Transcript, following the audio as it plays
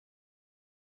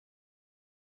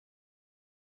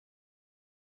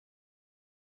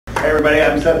Hey everybody,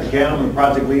 I'm Seth McCann. I'm the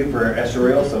project lead for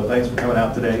Escherreal, so thanks for coming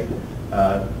out today.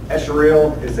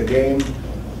 Escherreal is a game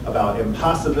about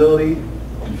impossibility,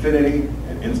 infinity,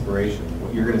 and inspiration.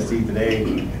 What you're going to see today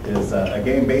is a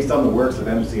game based on the works of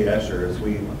MC Escher as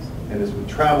we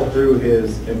travel through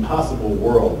his impossible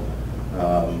world.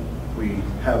 We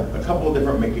have a couple of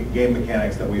different game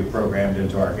mechanics that we've programmed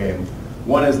into our game.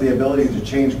 One is the ability to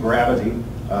change gravity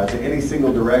to any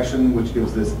single direction, which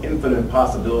gives us infinite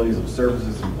possibilities of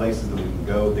surfaces and places that we can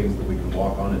go, things that we can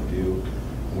walk on and do.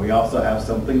 And we also have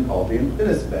something called the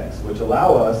infinite specs, which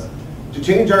allow us to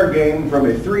change our game from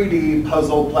a 3D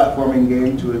puzzle platforming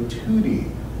game to a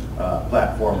 2D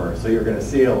platformer. So you're going to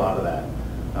see a lot of that.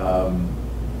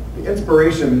 The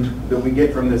inspiration that we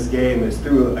get from this game is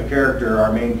through a character,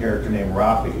 our main character named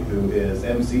Rafi, who is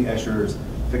MC Escher's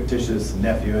fictitious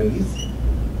nephew, and he's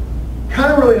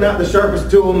kind of really not the sharpest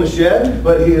tool in the shed,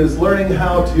 but he is learning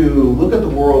how to look at the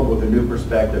world with a new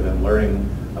perspective and learning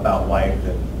about life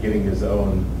and getting his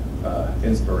own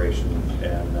inspiration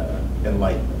and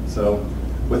enlightenment. So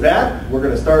with that, we're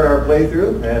going to start our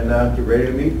playthrough and get ready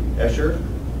to meet Escher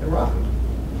and Rafi.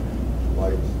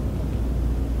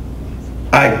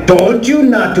 I told you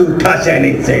not to touch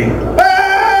anything.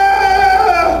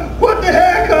 Ah! What the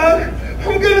heck, Unc?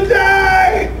 I'm gonna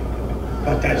die!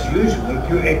 But as usual,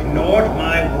 you ignored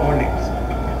my warnings,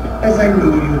 as I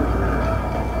knew you would.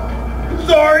 I'm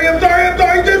sorry,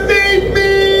 just save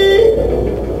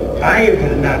me! I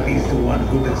will not be the one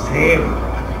who will save you.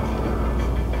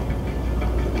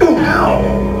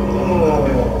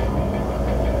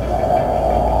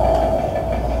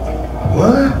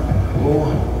 What?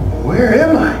 Where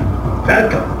am I?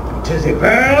 Welcome to the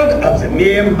world of the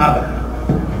mere mother.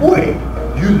 Wait,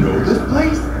 you know this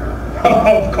place?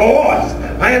 Of course!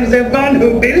 I am the one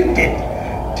who built it.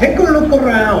 Take a look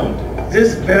around.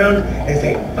 This world is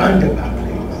a wonderful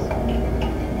place.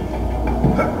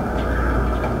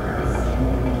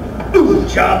 Good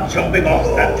job jumping off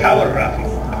that tower, Rafi.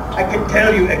 I can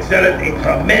tell you exerted a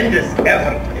tremendous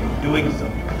effort in doing so.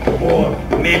 Or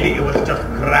maybe it was just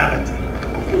gravity.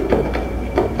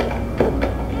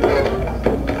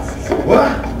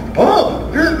 What? Oh,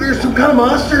 there's some kind of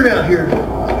monster down here.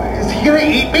 Is he gonna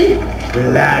eat me?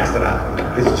 Relax, Rafi.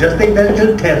 It's just a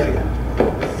little tefia.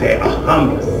 Say a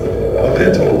hummus. A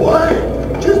little what?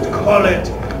 Just call it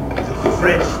the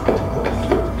French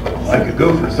toast. I could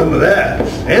go for some of that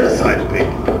and a side of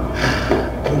bacon.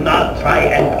 Do not try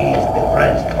and eat the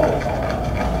French toast.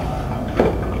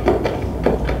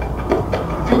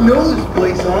 If you know this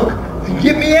place, Unc, then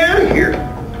get me out of here.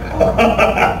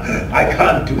 I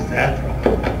can't do that, Rafi.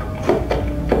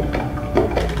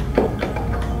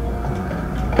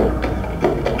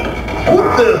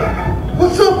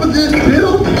 What's up with this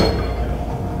building?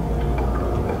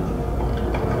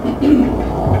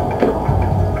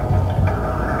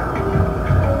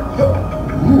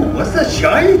 Ooh, what's that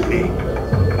shiny thing?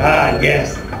 Ah,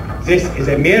 yes. This is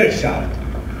a mirror shard.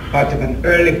 Part of an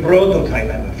early prototype,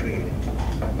 I'm afraid.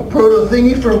 A proto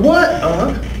thingy for what,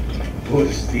 Unc?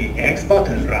 Push the X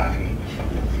button, Rafi.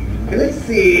 Let's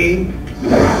see.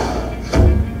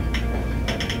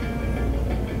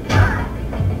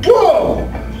 Whoa!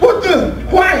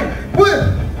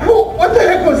 What the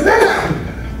heck was that?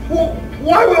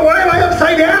 Why am I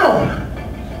upside down?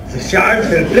 The shards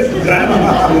will flip gravity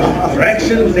to the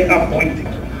direction they are pointing.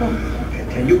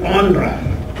 Continue on, Rafi.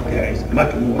 There is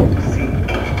much more to see.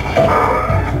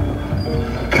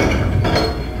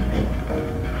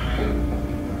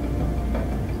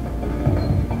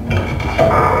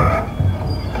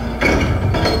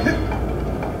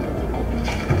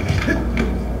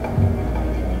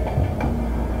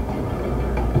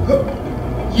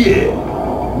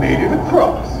 Yeah, made it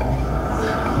across.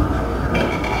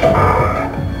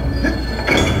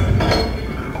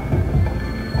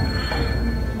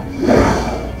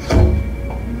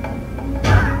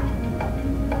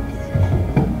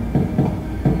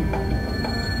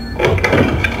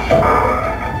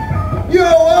 Yo,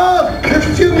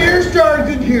 there's 2 mirror shards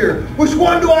in here. Which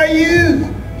one do I use?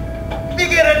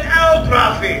 Figure it out,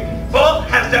 Rafi. Both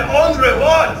have their own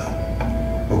rewards.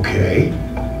 Okay.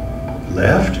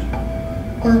 Left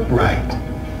or right?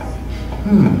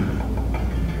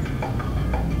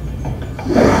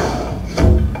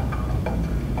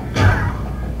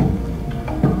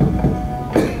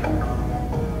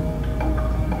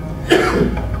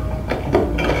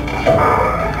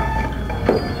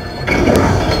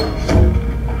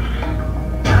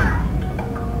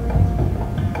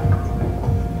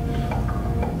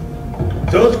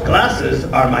 Those glasses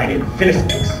are my infinite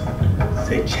specs.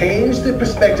 They change the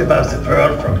perspective of the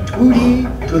world from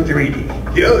 2D to 3D.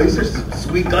 Yo, these are some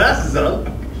sweet glasses, huh?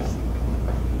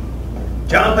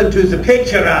 Jump into the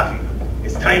picture, Rafi.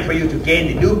 It's time for you to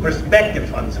gain a new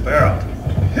perspective on the world.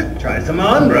 Try them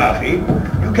on, Rafi.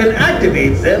 You can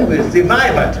activate them with the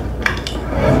Y button.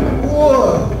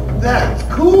 Whoa, that's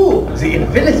cool. The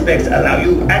Infinispecs allow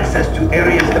you access to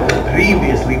areas that were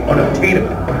previously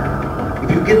unobtainable.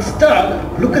 If you get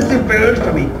stuck, look at the world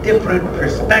from a different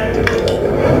perspective.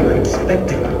 Like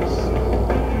spectacles.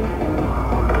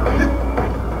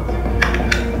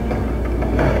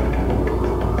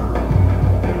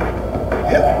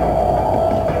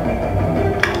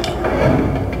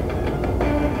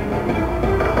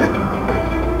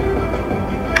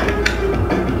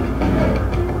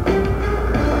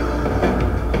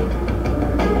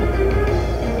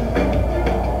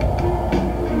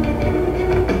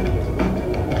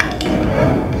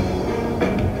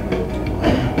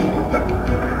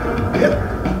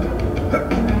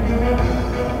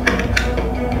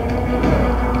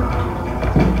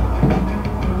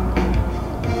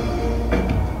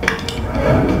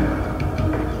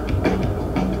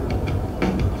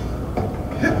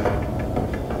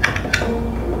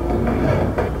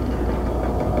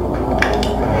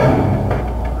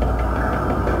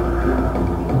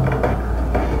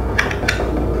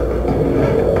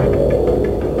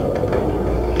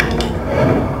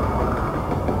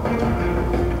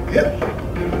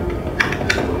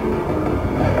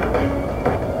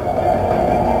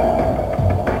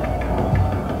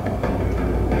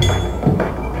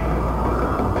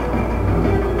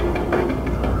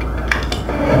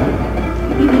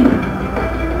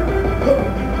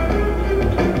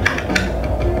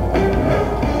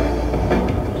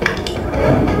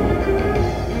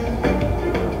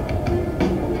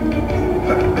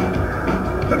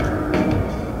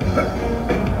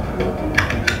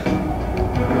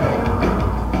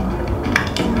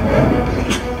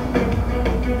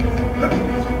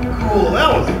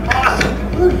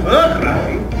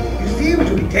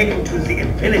 Taken to the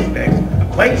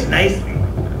Infinispecs quite nicely.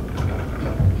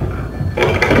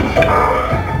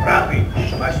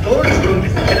 Rafi, my storage room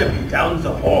is ahead of you down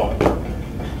the hall.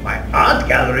 My art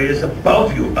gallery is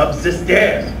above you up the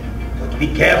stairs. But be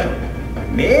careful.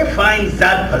 You may find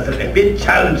that puzzle a bit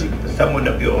challenging for someone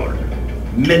of your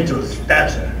mental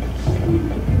stature.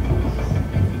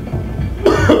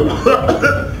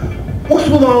 What's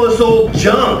with all this old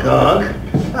junk, Unc?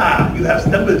 Ah, you have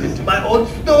stumbled into my old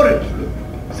storage room.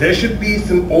 There should be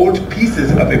some old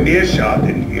pieces of a meerschaft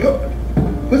in here.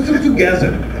 Put them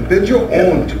together and build your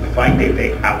own to Find a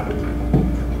way out.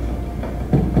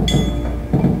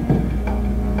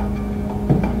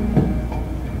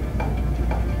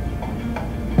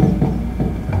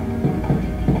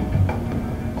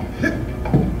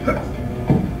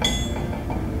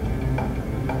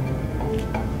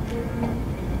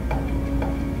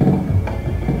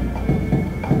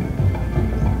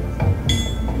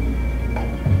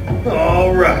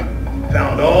 All right,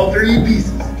 found all 3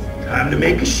 pieces. Time to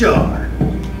make a shard.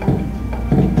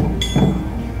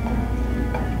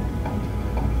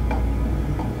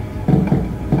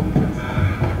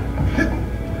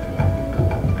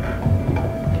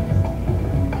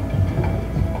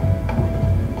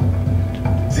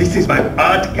 This is my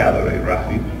art gallery,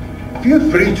 Rafi. Feel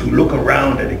free to look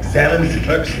around and examine the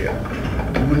works here.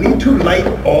 You will need to light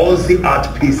all the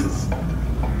art pieces.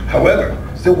 However,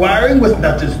 the wiring was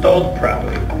not installed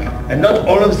properly, and not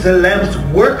all of the lamps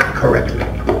work correctly.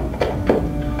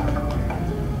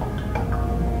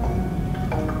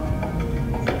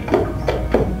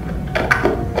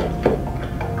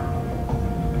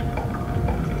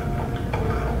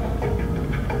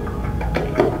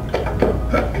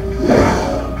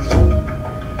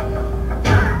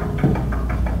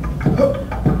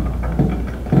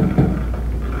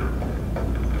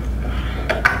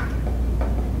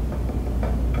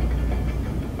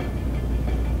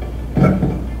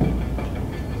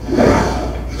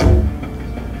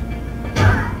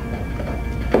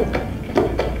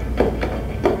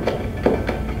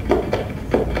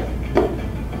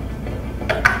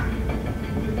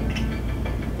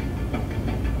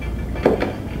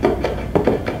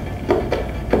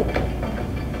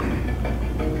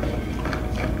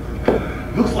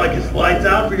 Looks like it's lights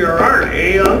out for your art,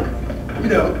 eh, Unc? You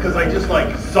know, because I just,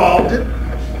 solved it.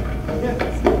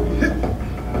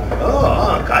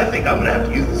 Oh, Unc, I think I'm going to have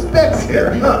to use the specs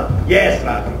here, huh? Yes,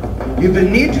 Rafi. You will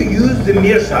need to use the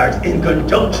mirror shards in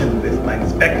conjunction with my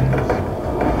spectacles.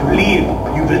 To leave,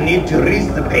 you will need to reach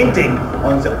the painting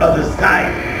on the other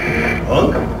side.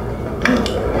 Unc?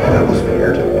 That was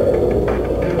weird.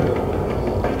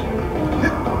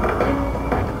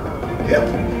 Yep.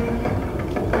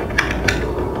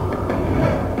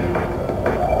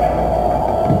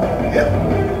 Yep.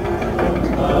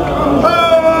 Oh!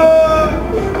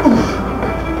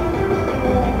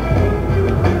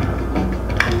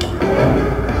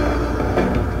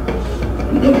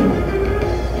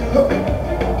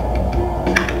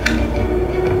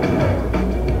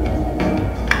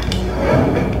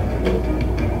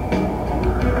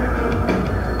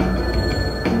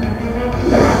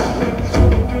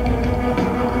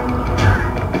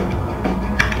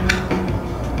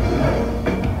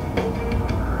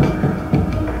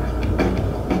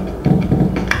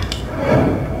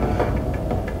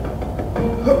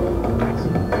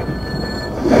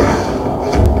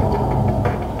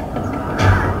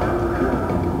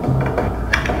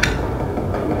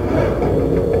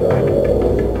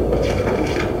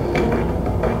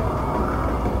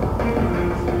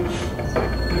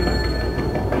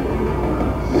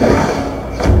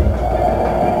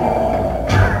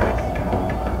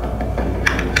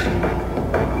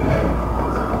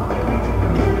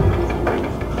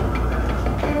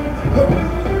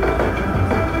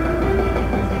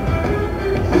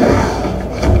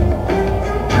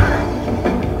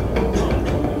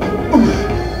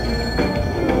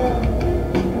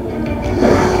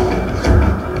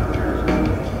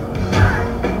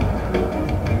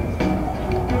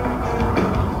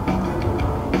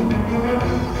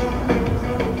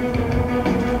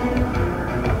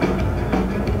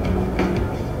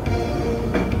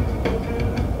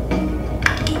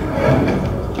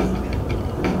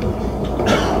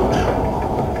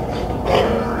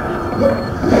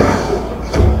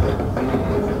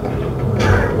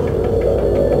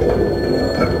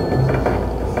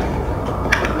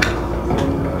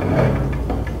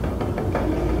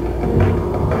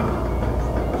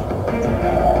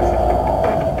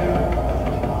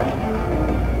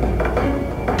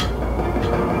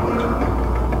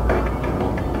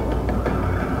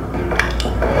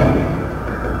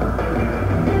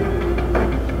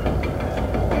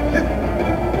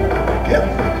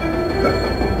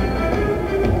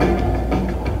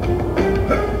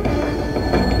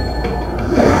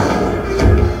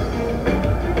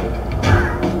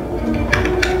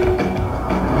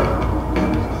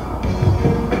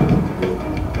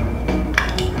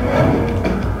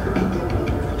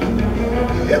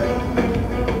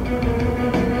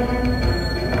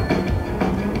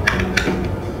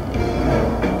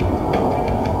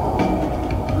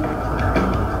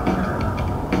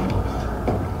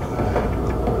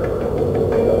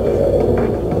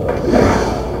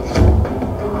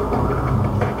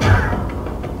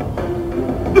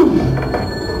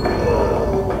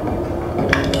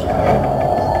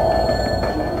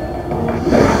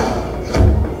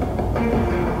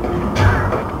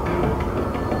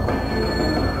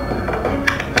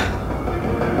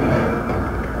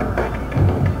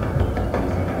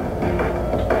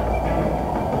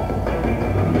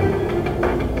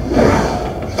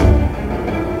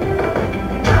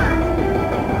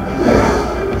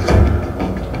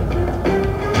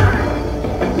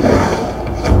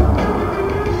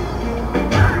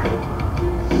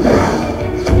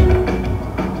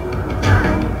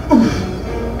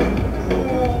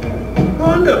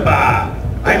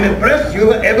 I'm impressed you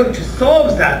were able to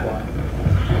solve that one.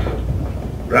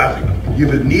 Rafi, you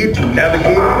will need to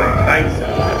navigate by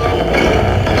hindsight.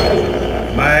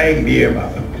 My mirror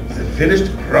model is a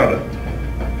finished product.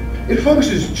 It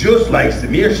functions just like the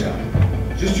mirror shot.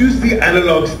 Just use the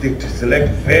analog stick to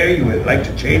select where you would like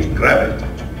to change gravity.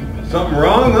 Something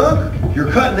wrong, Unc?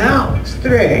 You're cutting out.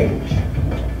 Strange.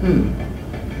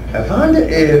 I wonder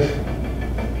if...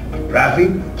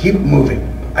 Rafi, keep moving.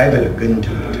 I will look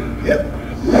into it. Yep.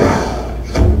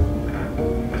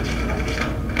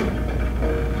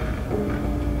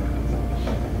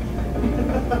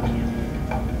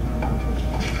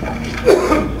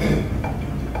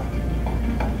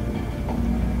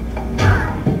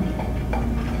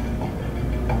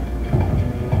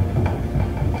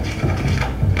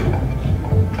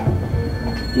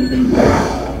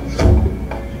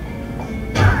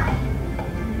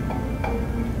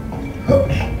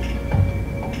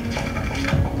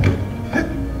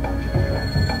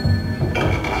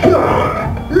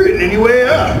 Anyway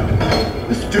up.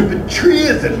 The stupid tree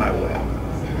is in my way.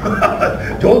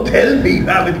 Don't tell me you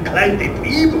haven't climbed a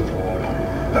tree before.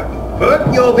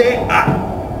 Put your way up.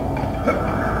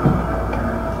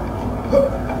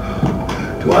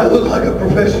 Do I look like a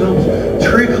professional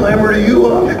tree climber to you,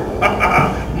 Unc?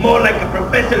 More like a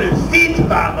professional seed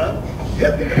farmer.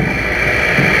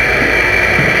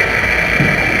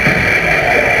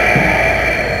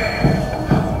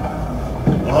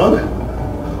 Unc?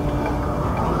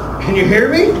 Can you hear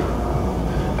me?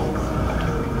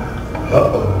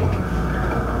 Uh-oh.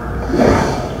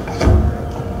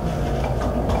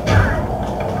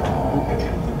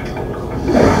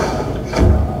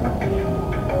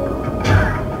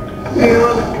 Hey,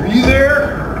 Unc, are you there?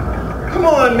 Come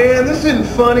on, man, this isn't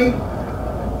funny.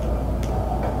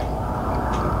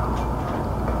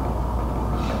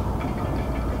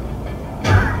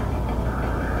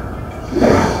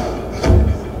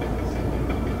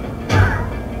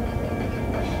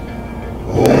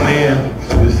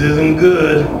 This isn't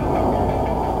good.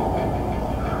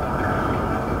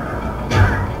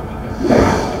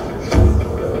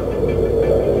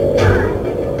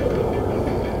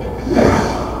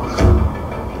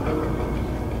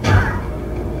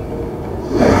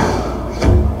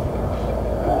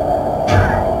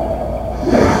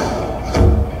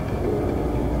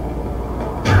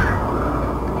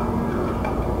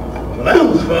 Well, that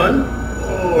was fun.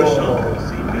 Wish Uncle could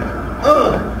see me.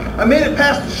 I made it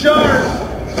past the shards.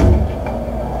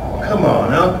 Come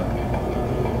on, Unc.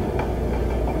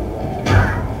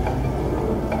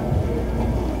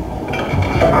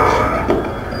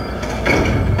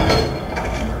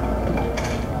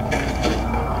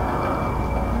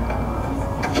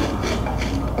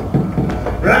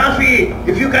 Rafi,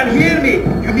 if you can hear me,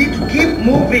 you need to keep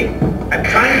moving. I'm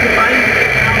trying to find you.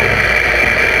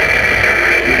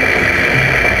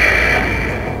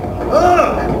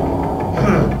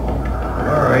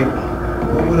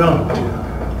 What would Unc do?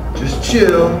 Just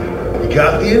chill. You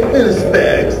got the infinite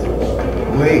specs.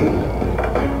 Wait,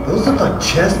 those look like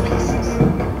chess pieces.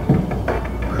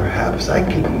 Perhaps I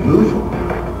could move them.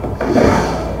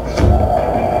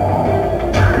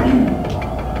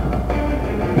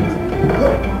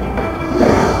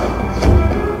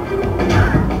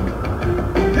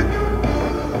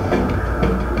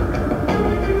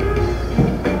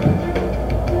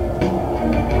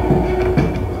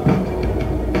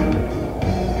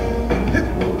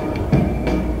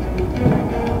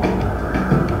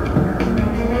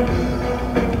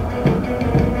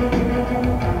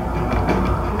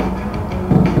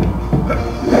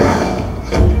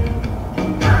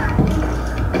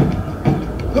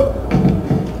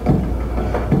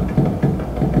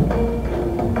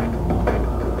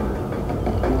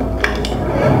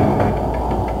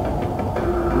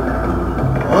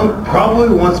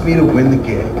 Probably wants me to win the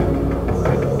game.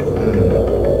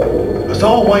 It's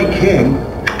all white king.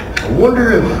 I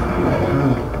wonder if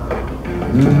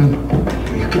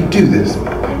you can do this.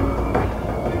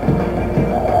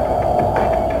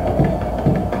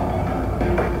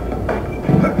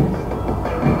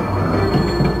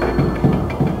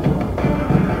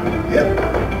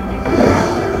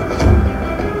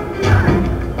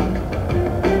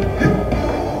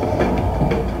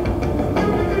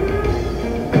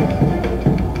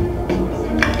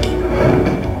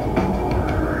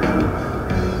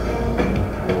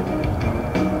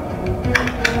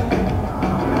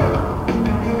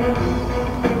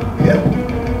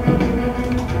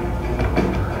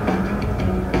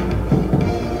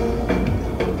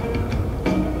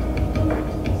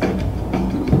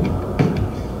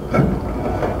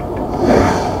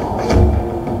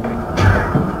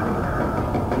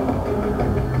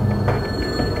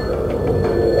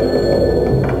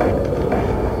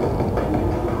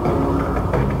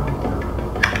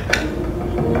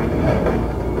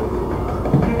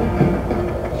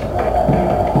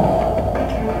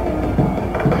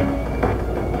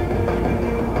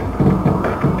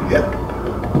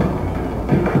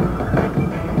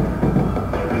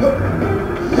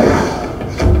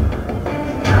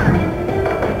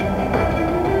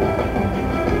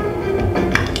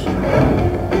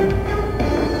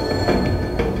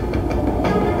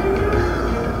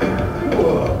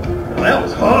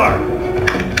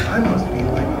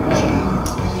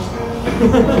 Oh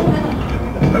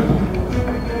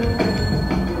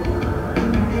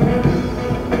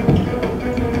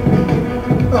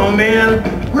man,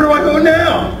 where do I go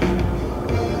now?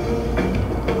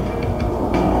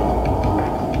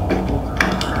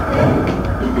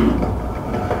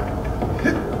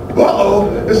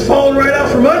 Uh-oh, it's falling right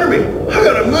out from under me. I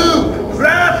gotta move.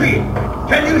 Rafi,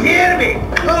 can you hear me?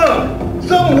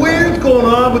 Something weird's going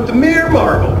on with the mirror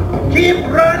marble. Keep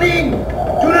running.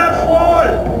 Do not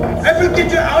fall. I will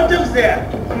get you out of there.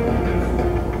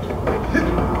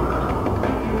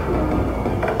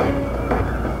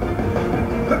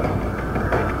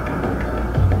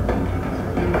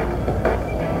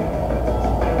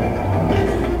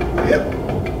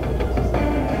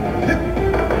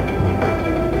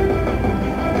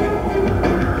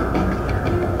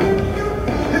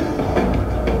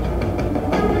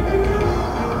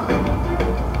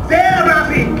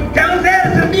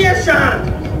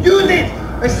 Use it!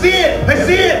 I see it! I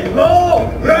see it! Go!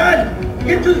 Run!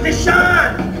 Get to the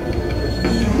shot!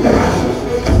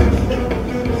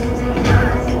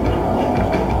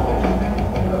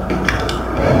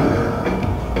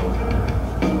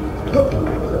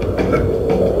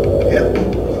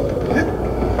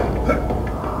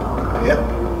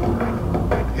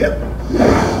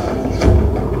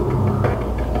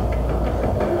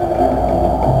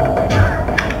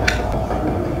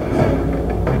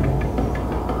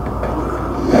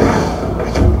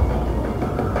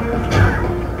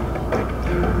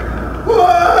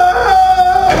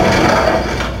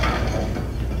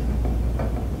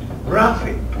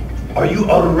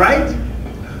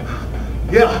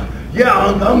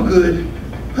 I'm good.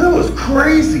 That was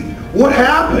crazy. What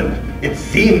happened? It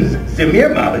seems the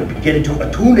mirror marble began to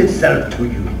attune itself to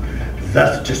you,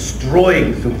 thus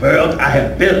destroying the world I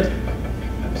have built.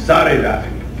 I'm sorry,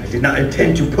 Rafi. I did not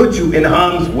intend to put you in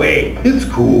harm's way. It's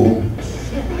cool.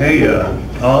 Hey,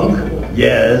 Unc?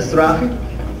 Yes, Rafi?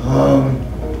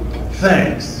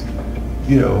 Thanks.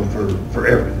 You know, for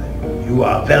everything. You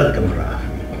are welcome,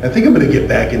 Rafi. I think I'm gonna get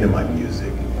back into my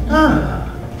music. Ah,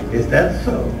 is that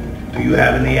so? Do you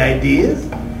have any ideas?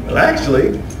 Well,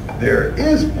 actually, there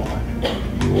is one.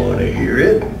 You want to hear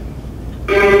it?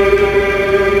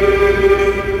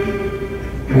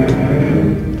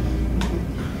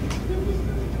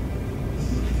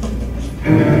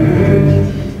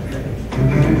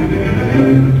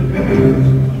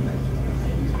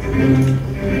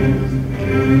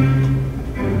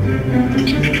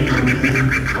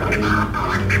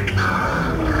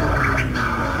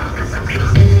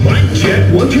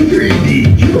 Check 1, 2,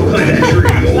 3D. You look like that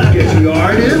real sketchy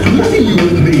artist. Look at you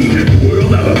and me.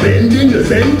 World I'm bending,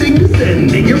 ascending,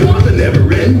 descending. Your thoughts are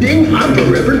never ending. I'm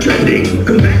forever trending.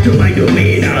 Come back to my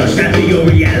domain. I'll shatter your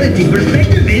reality.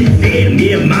 Perspective insane.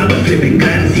 Mere marble flipping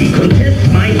fancy. Contest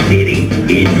my sitting.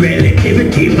 In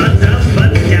relativity. Butts up,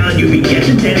 butts down. You be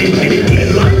catching that infinity.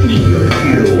 Enlightening your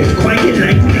view. It's quite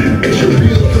enlightening. It's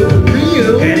real for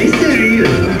real. And it's serious.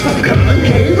 I'm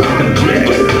concave. I'm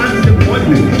complex.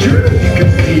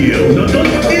 No,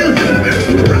 don't steal them.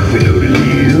 Rafi know the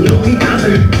deal. No, he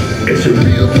doesn't. It's a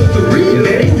real for the real.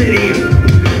 Very serious.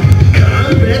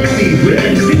 Convexity,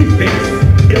 fix.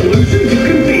 Illusions you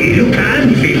can feel,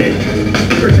 can't feel it.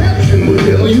 Perception will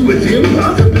tell you it's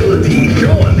impossibility.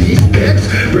 Drawing these specs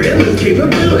for endless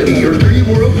capability. Your 3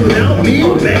 worlds without me,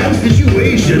 a bad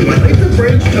situation. My legs are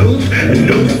French toast and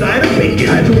no side of bacon.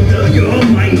 I don't tell your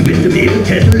mind with the little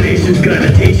tessellations,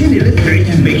 connotation,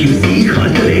 illustrations make you see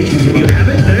constellations. If you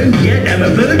haven't learned yet, I'm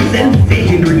a bird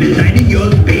sensation. Redesigning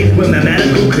your space with my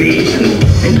magical creation.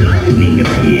 Enlightening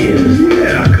appears.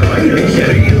 Yeah, kind of.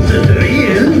 Escherreal to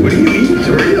surreal. What do you mean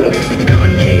surreal?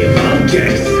 Concave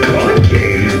objects.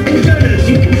 Concave. Internals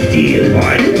you can steal.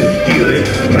 Why did you steal it?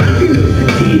 Rafi knows the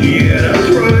deal. Yeah, that's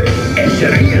right.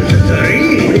 Escherreal to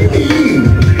surreal. What do you mean?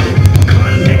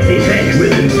 Convex effect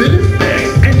with infinite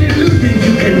specs and illusions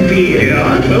you can feel.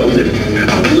 Yeah, I felt it.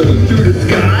 I'm living through the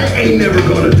sky. Ain't never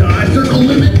gonna die. Circle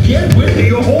limit, get with me.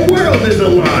 Your whole world is a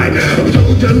lie. I'm so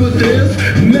done with this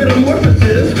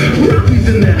metamorphosis. Rafi's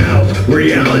in the house.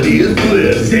 Reality is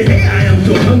bliss. Say, hey, I am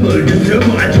so humble. Deserve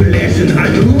my adulation. I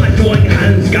do my drawing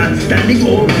hands. Got standing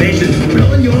ovation.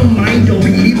 Blowing your mind. Don't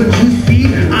believe what you see.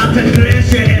 After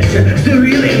Escher, the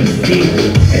real MC.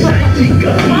 And I think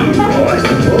of me. Oh, I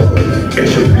suppose.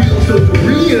 Escherreal, so for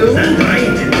real. That's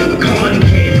right.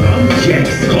 Concave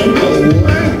objects.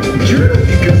 Journals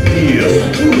you can steal.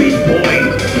 Stupid boy.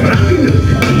 Rafi knows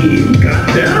the deal. Got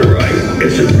that right.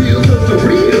 Escherreal, so for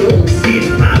real. Seed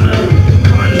farmer.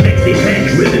 Convex effect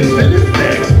with infinite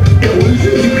specs.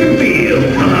 Illusions you can feel.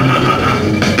 Ha ha ha ha.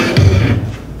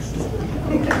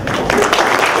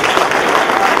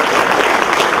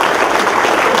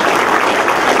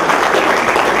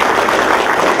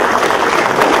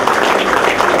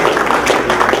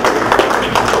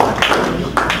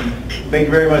 Thank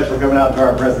you very much for coming out to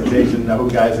our presentation. I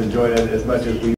hope you guys enjoyed it as much as we